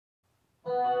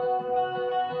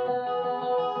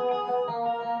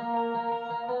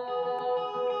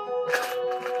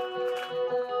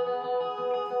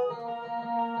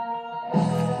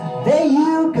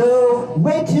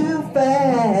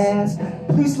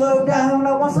slow down,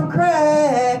 I want some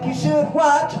crack. You should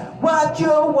watch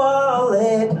your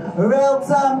wallet, or else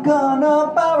I'm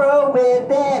gonna borrow it.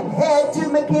 Then head to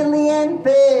McKinley and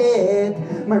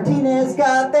Fit. Martinez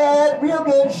got that real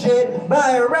good shit.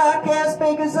 Buy a rock as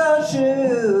big as a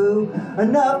shoe,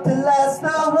 enough to last the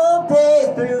whole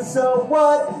day through. So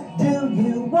what do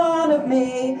you want of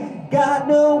me? Got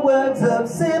no words of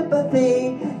sympathy,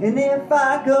 and if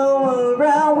I go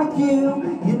around with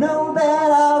you, you know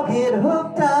that I'll get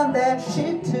hooked on that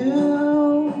shit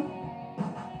too.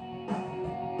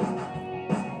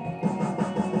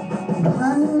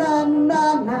 Na na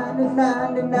na na na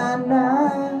na na na.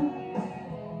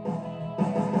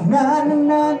 Na na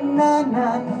na na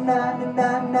na na na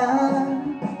na.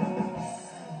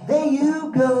 There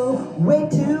you go, way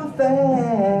too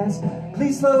fast.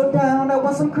 Please slow down, I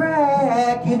want some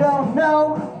crack. You don't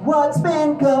know what's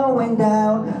been going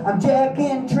down. I'm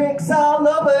jacking tricks all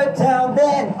over town.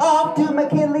 Then off to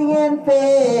McKinley and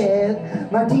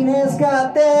Fit. Martinez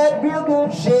got that real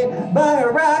good shit. Buy a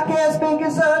rock as big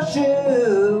as a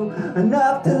shoe,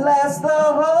 enough to last the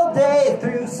whole day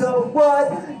through. So what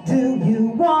do you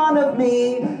want of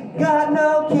me? Got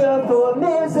no cure for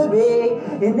misery,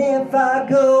 and if I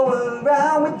go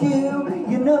around with you,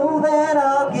 you know that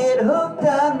I'll get hooked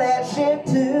on that shit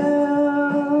too.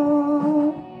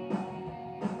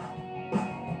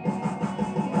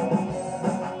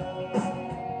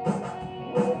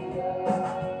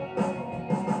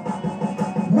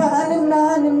 Na na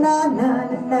na na na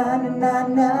na na na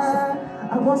na.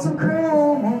 I want some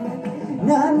crack.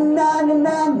 Na na na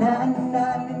na na na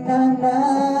na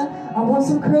na. I want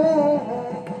some crack.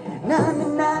 Na na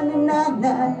na na na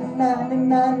na na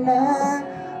na na.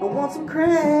 I want some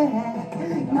crack.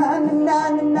 Na na na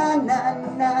na na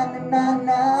na na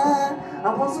na. I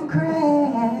want some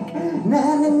crack.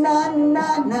 Na na na na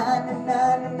na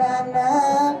na na na.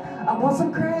 I want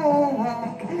some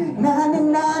crack. Na na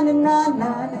na na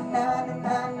na na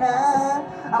na na.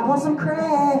 I want some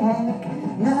crack.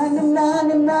 Na na na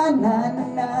na na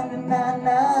na na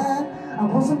na. I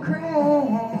want some crack.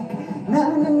 Na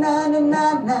na na na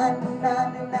na na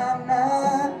na na.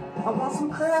 I want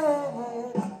some crack.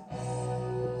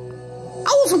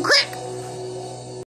 I want some crack.